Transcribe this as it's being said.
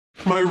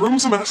My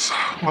room's a mess,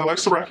 my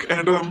life's a wreck,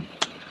 and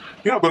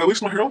yeah, but at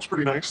least my hair looks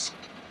pretty nice.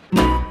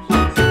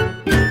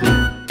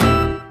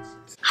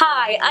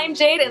 Hi, I'm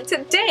Jade, and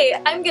today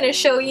I'm going to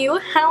show you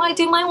how I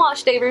do my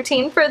wash day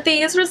routine for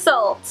these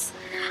results.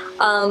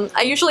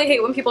 I usually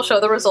hate when people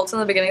show the results in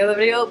the beginning of the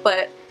video,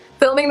 but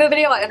filming the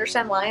video I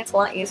understand why, it's a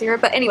lot easier.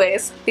 But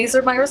anyways, these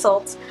are my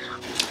results.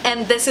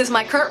 And this is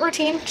my current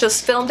routine,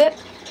 just filmed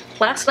it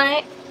last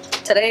night.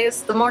 Today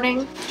is the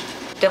morning.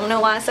 Don't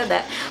know why I said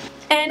that.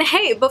 And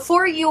hey,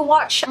 before you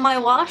watch my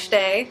wash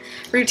day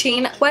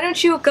routine, why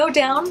don't you go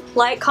down,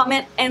 like,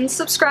 comment, and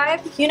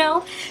subscribe, you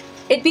know?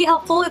 It'd be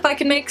helpful if I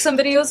could make some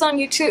videos on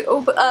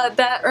YouTube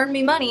that earn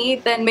me money,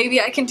 then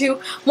maybe I can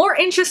do more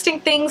interesting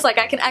things, like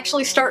I can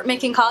actually start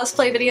making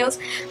cosplay videos,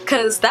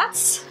 because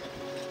that's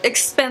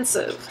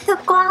expensive.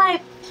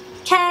 Subscribe!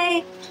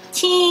 Okay,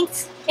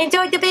 thanks!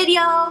 Enjoy the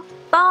video!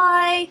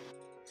 Bye!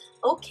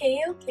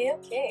 Okay,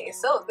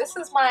 so this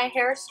is my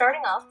hair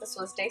starting off. This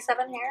was day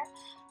 7 hair.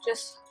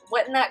 Just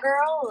wetting that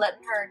girl,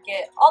 letting her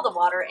get all the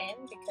water in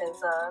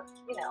because,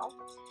 you know.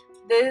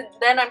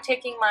 Then I'm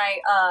taking my,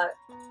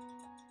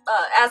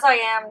 As I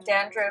Am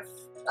dandruff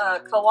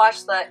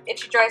co-wash, the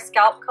Itchy Dry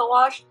Scalp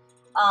co-wash.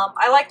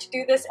 I like to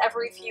do this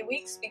every few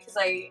weeks because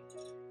I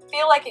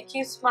feel like it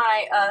keeps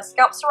my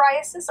scalp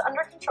psoriasis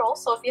under control.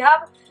 So if you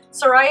have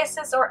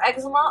psoriasis or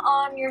eczema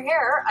on your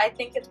hair, I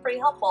think it's pretty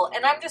helpful.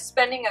 And I'm just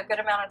spending a good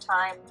amount of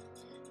time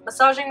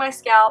massaging my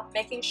scalp,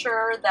 making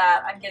sure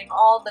that I'm getting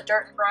all the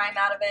dirt and grime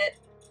out of it,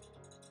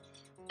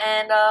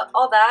 and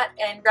all that,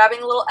 and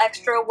grabbing a little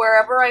extra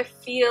wherever I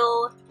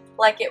feel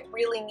like it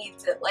really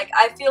needs it. Like,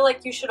 I feel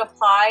like you should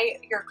apply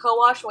your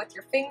co-wash with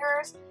your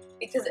fingers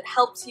because it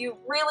helps you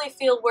really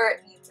feel where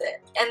it needs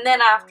it. And then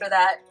after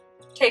that,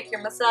 take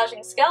your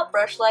massaging scalp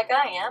brush like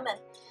I am and,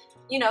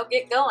 you know,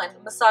 get going.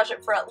 Massage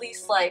it for at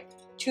least like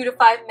 2 to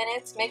 5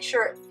 minutes. Make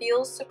sure it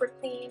feels super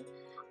clean.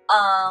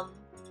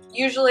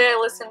 Usually I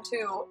listen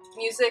to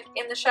music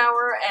in the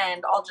shower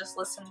and I'll just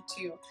listen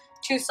to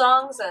 2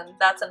 songs and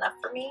that's enough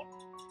for me.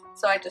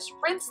 So I just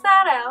rinse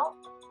that out,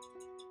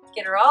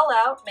 get her all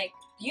out, make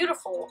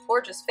beautiful,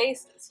 gorgeous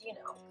faces, you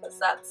know, because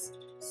that's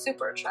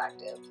super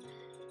attractive.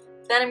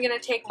 Then I'm going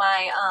to take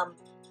my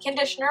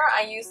conditioner.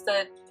 I use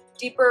the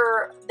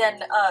deeper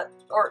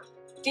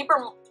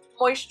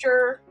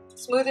moisture,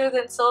 smoother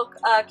than silk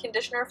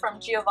conditioner from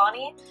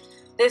Giovanni.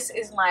 This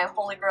is my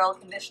holy grail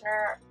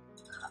conditioner.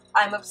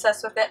 I'm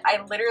obsessed with it.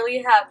 I literally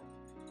have,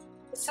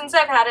 since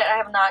I've had it, I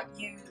have not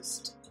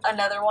used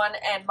another one,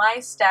 and my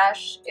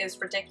stash is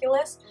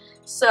ridiculous.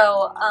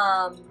 So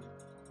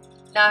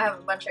now I have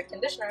a bunch of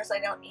conditioners I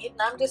don't need,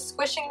 and I'm just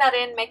squishing that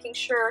in, making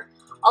sure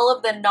all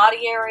of the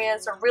knotty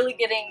areas are really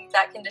getting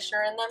that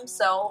conditioner in them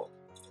so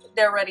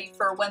they're ready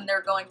for when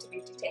they're going to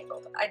be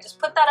detangled. I just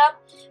put that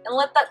up and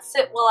let that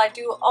sit while I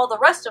do all the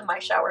rest of my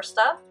shower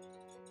stuff,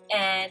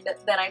 and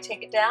then I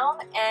take it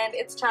down and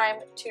it's time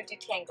to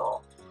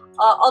detangle.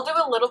 I'll do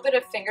a little bit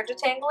of finger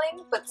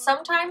detangling, but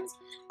sometimes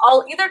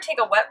I'll either take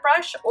a wet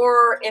brush,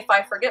 or if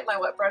I forget my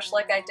wet brush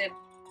like I did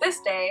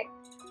this day,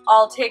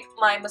 I'll take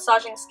my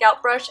massaging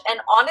scalp brush, and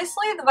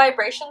honestly the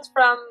vibrations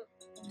from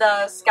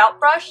the scalp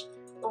brush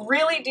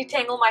really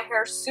detangle my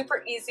hair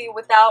super easy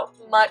without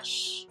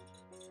much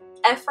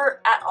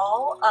effort at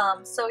all.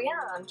 So yeah,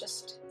 I'm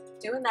just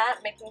doing that,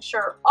 making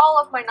sure all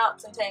of my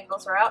knots and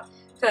tangles are out,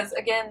 because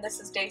again,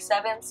 this is day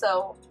 7,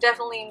 so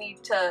definitely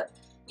need to,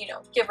 you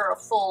know, give her a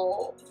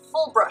full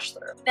brush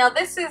through. Now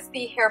this is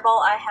the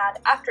hairball I had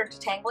after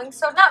detangling,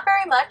 so not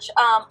very much.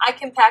 I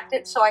compact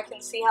it so I can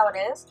see how it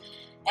is,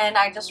 and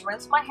I just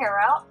rinse my hair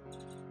out.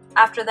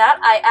 After that,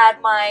 I add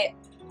my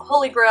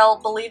holy grail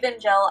Believe in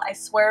gel. I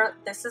swear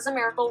this is a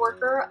miracle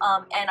worker,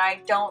 and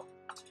I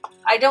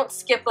don't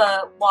skip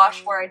a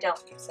wash where I don't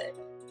use it.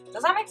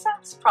 Does that make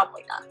sense?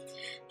 Probably not.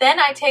 Then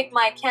I take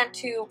my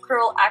Cantu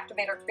Curl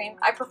Activator Cream.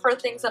 I prefer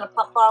things in a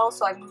pump bottle,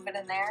 so I move it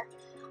in there.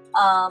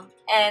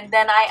 And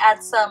then I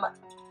add some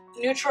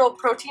neutral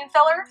protein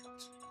filler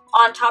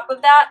on top of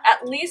that,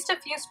 at least a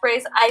few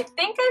sprays. I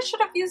think I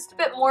should have used a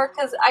bit more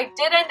because I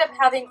did end up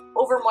having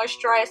over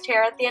moisturized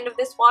hair at the end of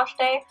this wash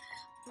day,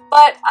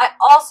 but I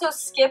also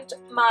skipped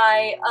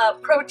my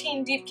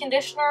protein deep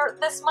conditioner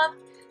this month,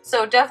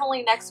 so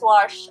definitely next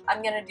wash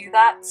I'm gonna do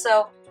that.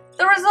 So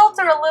the results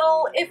are a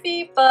little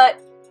iffy, but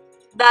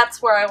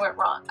that's where I went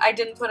wrong. I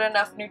didn't put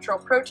enough neutral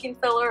protein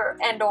filler,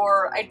 and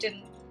or I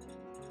didn't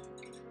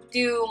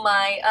do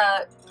my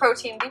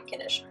protein deep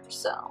conditioner,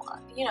 so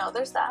you know,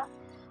 there's that.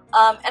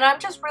 And I'm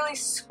just really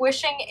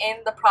squishing in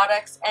the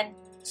products and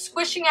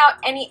squishing out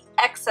any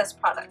excess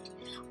product.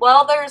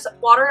 While there's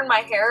water in my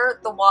hair,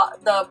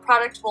 the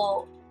product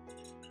will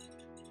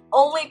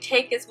only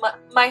take as much,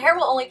 my hair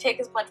will only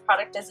take as much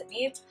product as it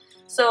needs,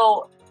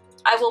 so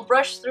I will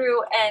brush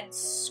through and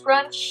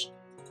scrunch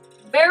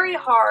very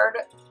hard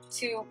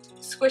to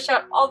squish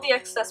out all the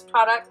excess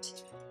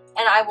product,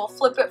 and I will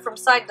flip it from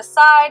side to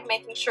side,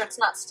 making sure it's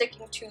not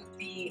sticking to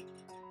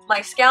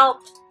my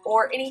scalp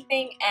or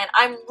anything, and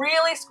I'm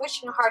really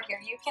squishing hard here.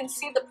 You can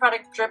see the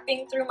product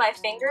dripping through my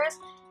fingers,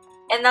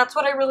 and that's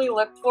what I really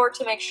look for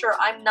to make sure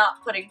I'm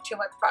not putting too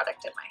much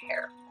product in my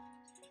hair.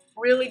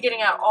 really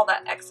getting out all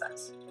that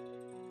excess.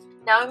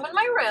 Now I'm in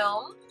my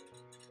room,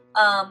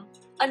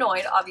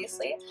 annoyed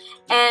obviously,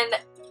 and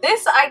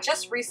this I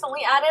just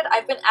recently added.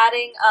 I've been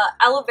adding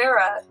aloe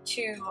vera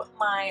to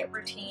my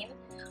routine.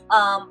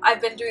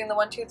 I've been doing the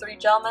 1, 2, 3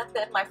 gel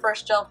method, my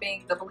first gel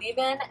being the Believe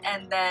In,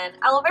 and then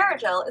aloe vera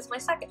gel is my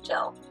second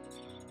gel.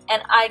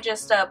 And I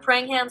just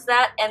praying hands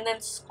that and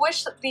then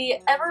squish the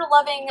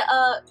ever-loving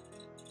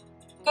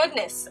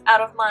goodness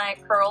out of my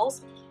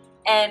curls,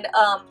 and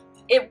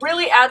it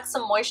really adds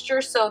some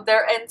moisture, so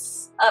there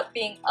ends up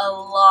being a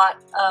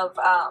lot of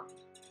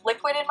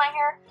liquid in my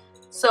hair.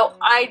 So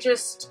I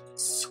just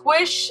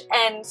squish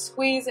and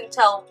squeeze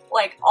until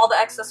like all the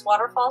excess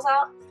water falls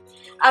out.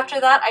 After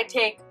that, I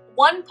take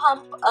 1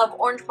 pump of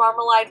orange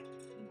marmalade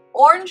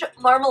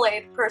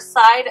per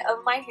side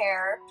of my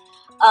hair,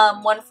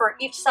 1 for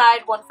each side,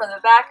 1 for the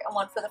back, and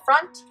 1 for the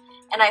front.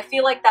 And I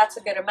feel like that's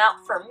a good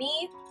amount for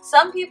me.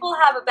 Some people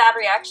have a bad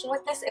reaction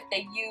with this if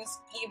they use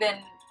even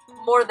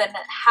more than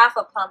half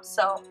a pump.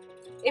 So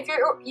if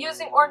you're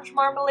using orange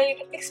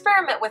marmalade,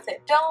 experiment with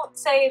it. Don't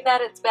say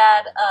that it's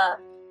bad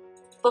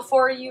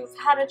before you've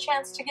had a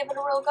chance to give it a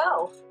real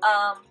go.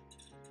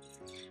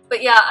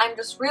 But yeah, I'm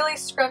just really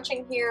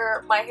scrunching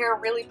here. My hair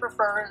really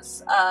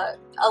prefers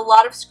a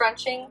lot of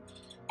scrunching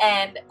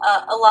and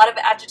a lot of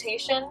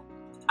agitation.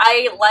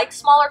 I like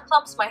smaller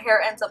clumps. My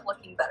hair ends up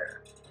looking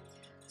better.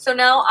 So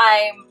now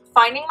I'm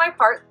finding my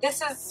part.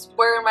 This is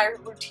where in my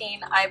routine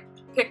I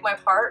pick my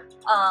part.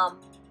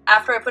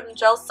 After I put in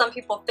gels, some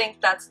people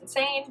think that's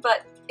insane,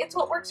 but it's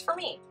what works for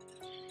me.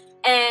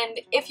 And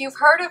if you've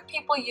heard of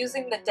people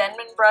using the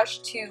Denman brush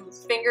to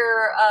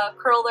finger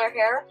curl their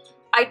hair,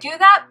 I do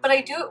that, but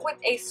I do it with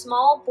a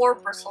small boar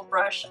bristle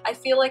brush. I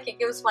feel like it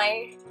gives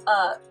my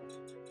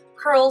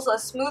curls a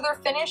smoother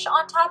finish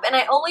on top, and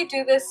I only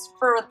do this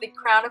for the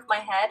crown of my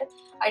head.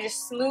 I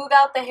just smooth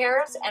out the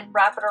hairs and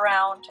wrap it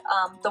around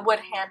the wood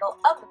handle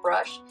of the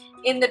brush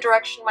in the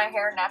direction my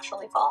hair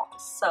naturally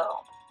falls.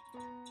 So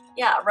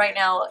yeah, right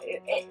now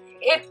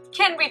it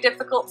can be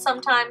difficult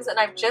sometimes, and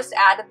I've just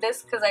added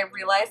this because I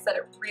realized that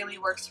it really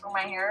works for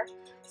my hair.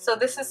 So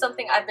this is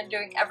something I've been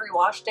doing every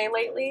wash day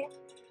lately,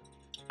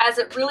 as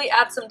it really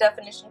adds some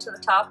definition to the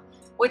top,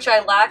 which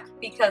I lack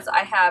because I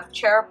have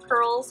cherub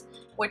curls,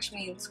 which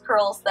means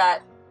curls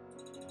that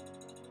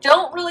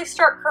don't really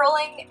start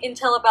curling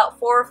until about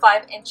 4 or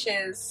 5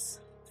 inches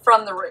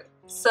from the root.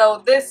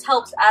 So this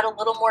helps add a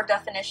little more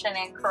definition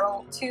and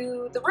curl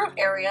to the root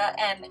area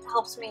and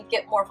helps me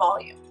get more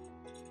volume.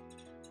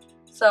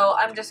 So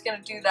I'm just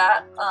going to do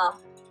that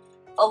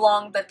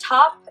along the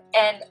top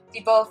and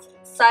the both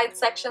side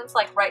sections,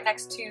 like right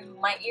next to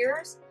my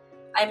ears.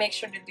 I make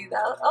sure to do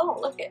that. Oh,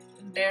 look it.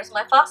 There's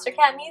my foster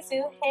cat,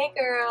 Mizu. Hey,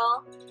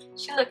 girl.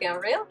 She looking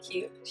real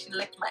cute. She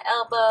licked my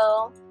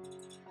elbow.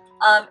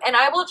 And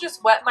I will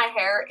just wet my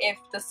hair if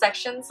the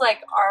sections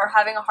like are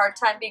having a hard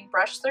time being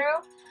brushed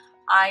through.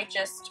 I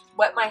just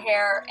wet my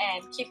hair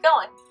and keep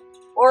going.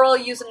 Or I'll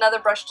use another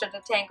brush to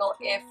detangle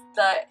if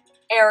the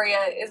area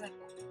isn't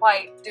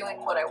quite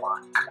doing what I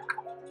want.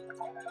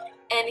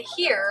 And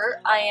here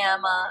I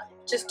am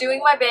just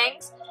doing my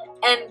bangs.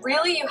 And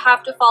really, you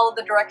have to follow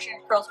the direction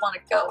your curls want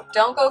to go.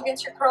 Don't go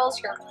against your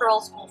curls. Your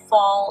curls will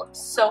fall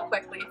so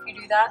quickly if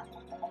you do that.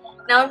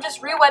 Now I'm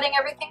just re-wetting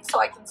everything so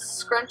I can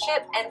scrunch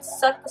it and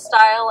set the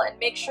style and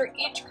make sure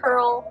each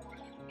curl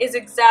is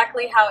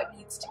exactly how it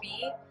needs to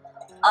be.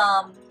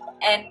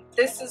 And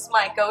this is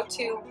my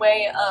go-to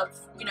way of,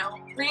 you know,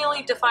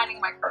 really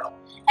defining my curl.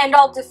 And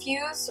I'll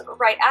diffuse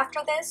right after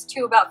this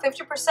to about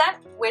 50%,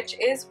 which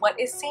is what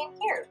is seen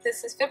here.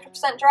 This is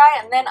 50% dry,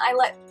 and then I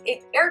let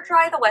it air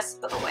dry the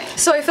rest of the way.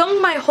 So I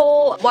filmed my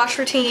whole wash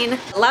routine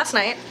last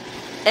night,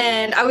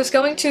 and I was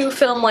going to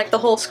film like the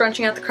whole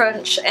scrunching out the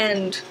crunch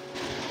and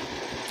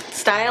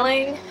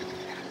styling,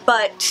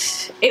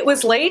 but it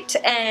was late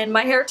and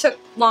my hair took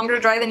longer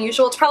to dry than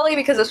usual. It's probably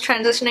because it's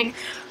transitioning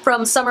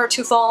from summer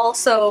to fall,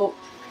 so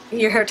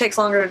your hair takes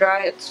longer to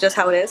dry. It's just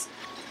how it is.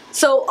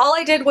 So all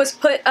I did was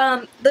put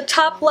the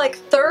top like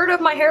third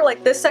of my hair,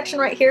 like this section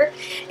right here,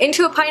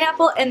 into a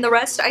pineapple, and the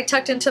rest I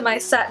tucked into my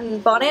satin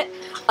bonnet.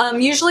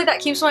 Usually that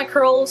keeps my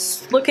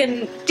curls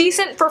looking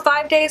decent for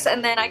 5 days,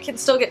 and then I can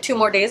still get 2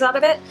 more days out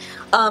of it.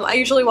 I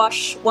usually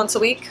wash once a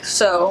week,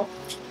 so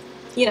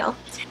you know.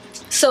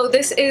 So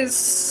this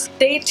is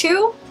day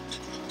 2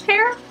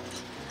 hair,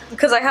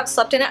 because I have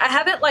slept in it. I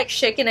haven't like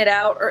shaken it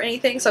out or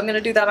anything, so I'm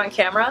gonna do that on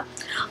camera.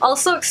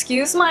 Also,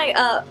 excuse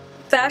my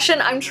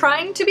fashion. I'm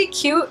trying to be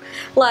cute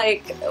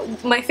like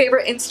my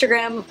favorite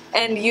Instagram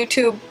and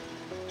YouTube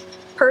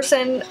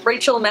person,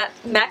 Rachel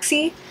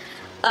Maxey,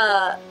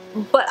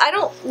 but I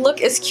don't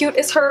look as cute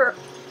as her.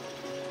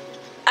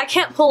 I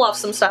can't pull off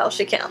some style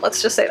she can,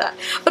 let's just say that.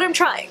 But I'm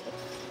trying.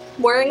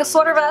 Wearing a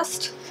sweater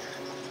vest.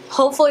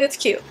 Hopefully it's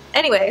cute.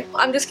 Anyway,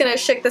 I'm just gonna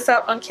shake this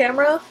out on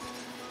camera.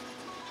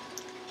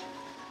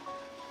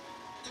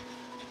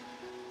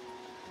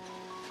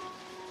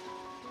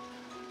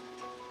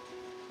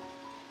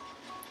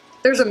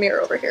 There's a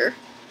mirror over here.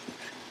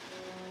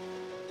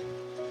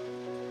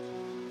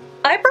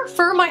 I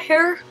prefer my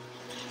hair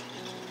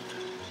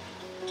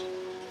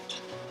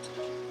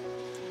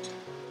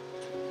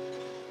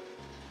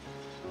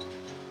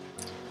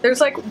There's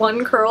like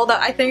one curl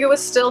that I think it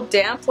was still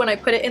damp when I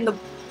put it in the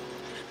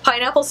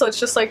pineapple, so it's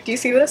just like, do you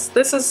see this?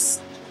 This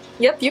is,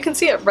 yep, you can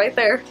see it right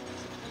there.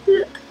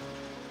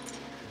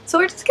 So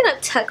we're just gonna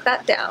tuck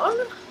that down.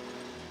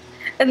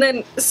 And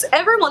then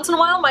every once in a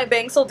while my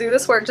bangs will do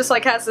this where it just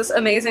like has this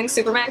amazing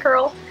Superman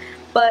curl.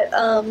 But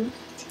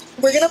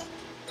we're gonna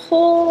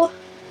pull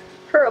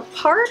her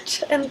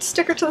apart and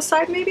stick her to the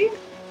side maybe.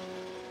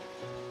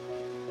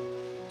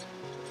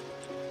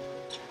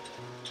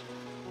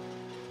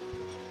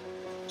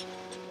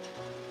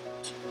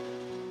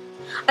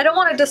 I don't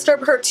want to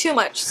disturb her too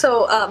much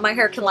so my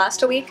hair can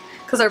last a week,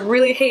 because I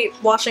really hate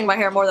washing my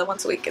hair more than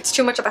once a week. It's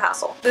too much of a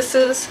hassle. This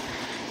is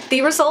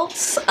the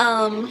results.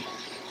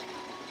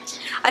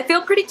 I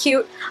feel pretty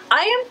cute.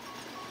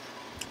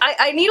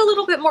 I need a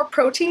little bit more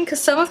protein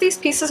because some of these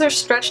pieces are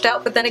stretched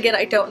out, but then again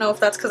I don't know if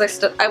that's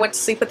because I went to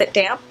sleep with it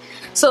damp,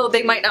 so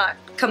they might not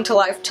come to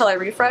life till I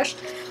refresh.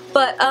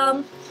 But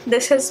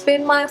this has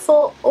been my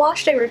full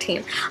wash day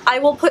routine. I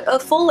will put a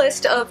full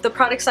list of the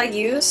products I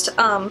used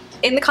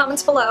in the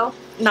comments below.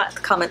 Not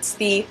the comments,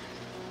 the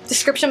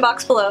description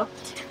box below.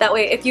 That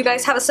way if you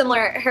guys have a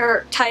similar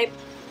hair type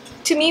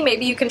to me,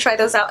 maybe you can try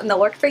those out and they'll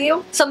work for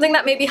you. Something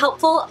that may be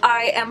helpful,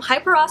 I am high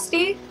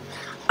porosity.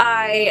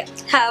 I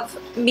have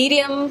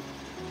medium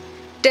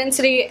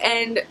density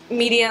and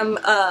medium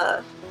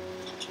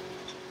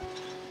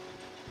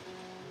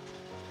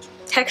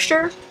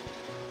texture.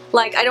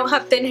 Like, I don't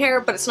have thin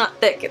hair, but it's not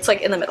thick. It's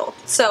like in the middle.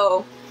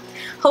 So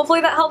hopefully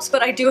that helps,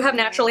 but I do have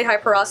naturally high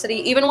porosity.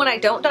 Even when I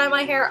don't dye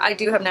my hair, I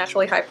do have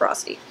naturally high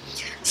porosity.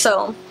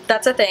 So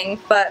that's a thing,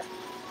 but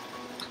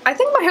I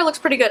think my hair looks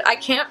pretty good. I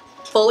can't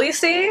fully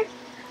see.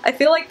 I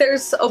feel like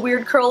there's a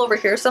weird curl over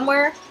here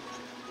somewhere.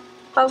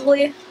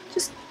 Probably.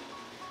 Just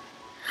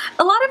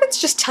a lot of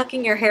it's just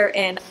tucking your hair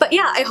in. But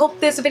yeah, I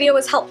hope this video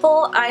was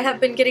helpful. I have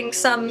been getting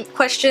some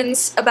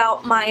questions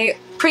about my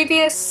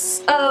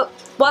previous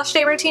wash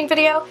day routine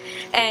video,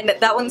 and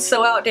that one's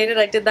so outdated.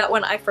 I did that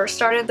when I first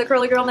started the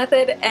curly girl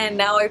method, and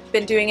now I've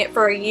been doing it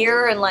for a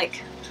year and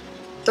like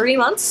 3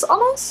 months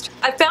almost.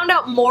 I found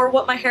out more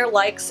what my hair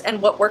likes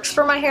and what works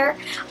for my hair,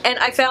 and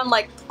I found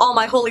like all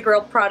my holy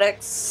grail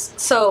products.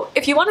 So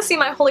if you want to see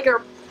my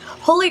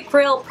holy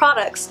grail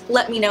products,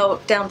 let me know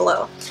down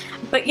below.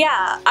 But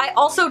yeah, I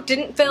also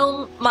didn't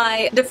film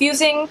my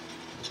diffusing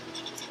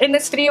in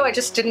this video. I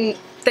just didn't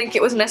think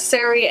it was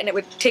necessary and it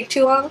would take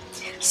too long.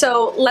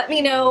 So let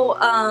me know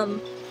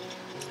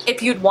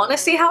if you'd want to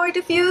see how I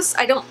diffuse.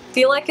 I don't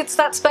feel like it's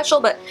that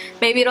special, but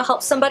maybe it'll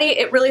help somebody.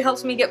 It really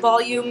helps me get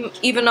volume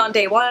even on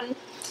day one,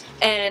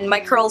 and my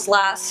curls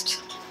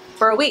last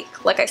for a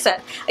week, like I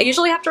said. I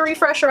usually have to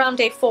refresh around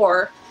day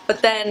 4,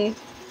 but then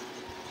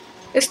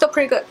it's still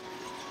pretty good.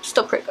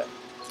 Still pretty good,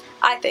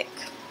 I think.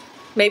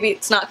 Maybe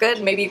it's not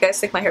good, maybe you guys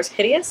think my hair's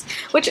hideous,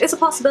 which is a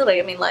possibility.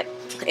 I mean, like,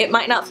 it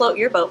might not float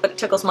your boat, but it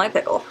tickles my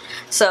pickle.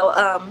 So,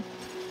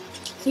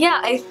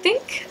 yeah, I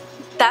think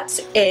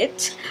that's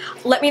it.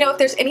 Let me know if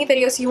there's any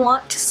videos you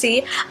want to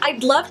see.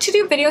 I'd love to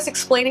do videos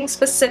explaining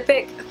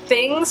specific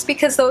things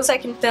because those I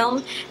can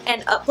film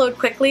and upload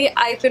quickly.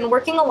 I've been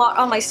working a lot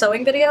on my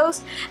sewing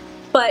videos,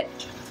 but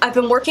I've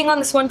been working on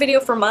this one video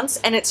for months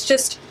and it's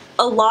just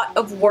a lot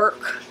of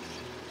work.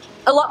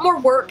 A lot more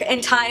work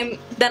and time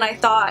than I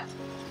thought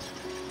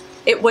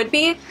it would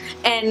be,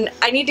 and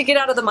I need to get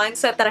out of the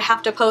mindset that I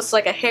have to post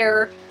like a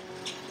hair,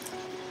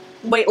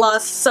 weight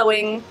loss,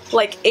 sewing,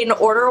 like in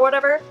order or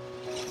whatever.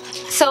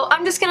 So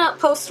I'm just gonna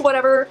post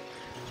whatever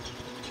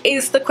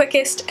is the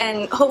quickest,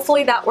 and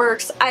hopefully that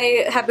works.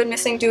 I have been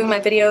missing doing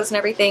my videos and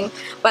everything,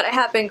 but I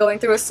have been going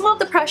through a small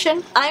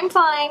depression. I'm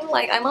fine,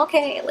 like I'm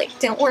okay, like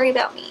don't worry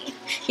about me.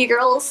 Your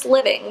girl's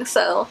living.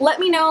 So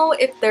let me know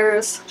if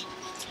there's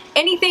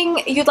anything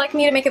you'd like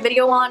me to make a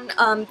video on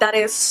that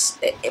is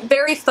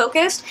very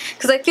focused,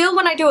 because I feel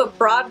when I do a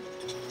broad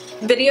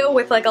video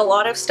with like a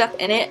lot of stuff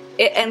in it,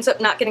 it ends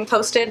up not getting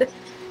posted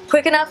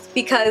quick enough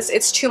because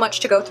it's too much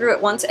to go through at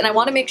once, and I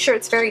want to make sure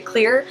it's very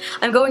clear.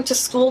 I'm going to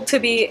school to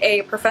be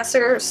a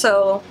professor,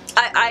 so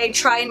I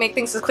try and make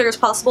things as clear as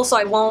possible, so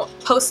I won't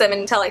post them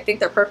until I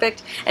think they're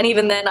perfect, and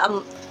even then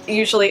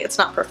usually it's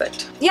not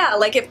perfect. Yeah,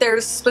 like if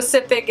there's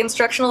specific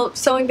instructional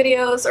sewing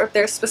videos, or if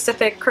there's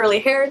specific curly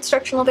hair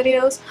instructional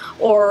videos,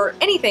 or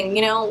anything,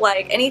 you know,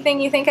 like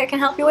anything you think I can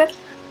help you with,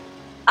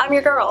 I'm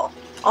your girl.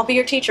 I'll be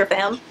your teacher,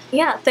 fam.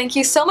 Yeah, thank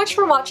you so much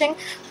for watching.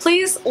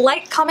 Please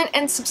like, comment,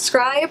 and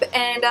subscribe,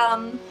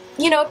 and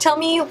you know, tell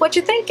me what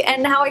you think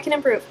and how I can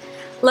improve.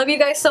 Love you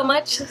guys so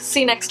much.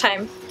 See you next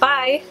time.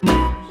 Bye.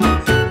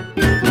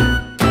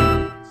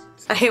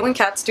 I hate when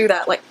cats do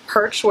that, like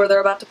perch where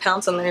they're about to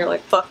pounce and then you're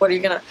like, fuck, what are you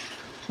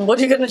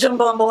gonna jump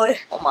on, boy?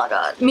 Oh my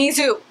god.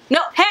 Mizu. No,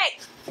 hey!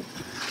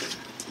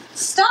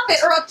 Stop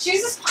it or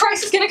Jesus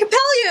Christ is gonna compel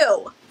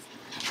you!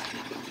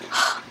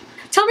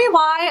 Tell me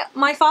why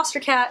my foster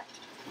cat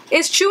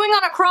is chewing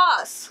on a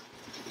cross.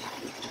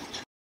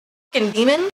 Fucking demon.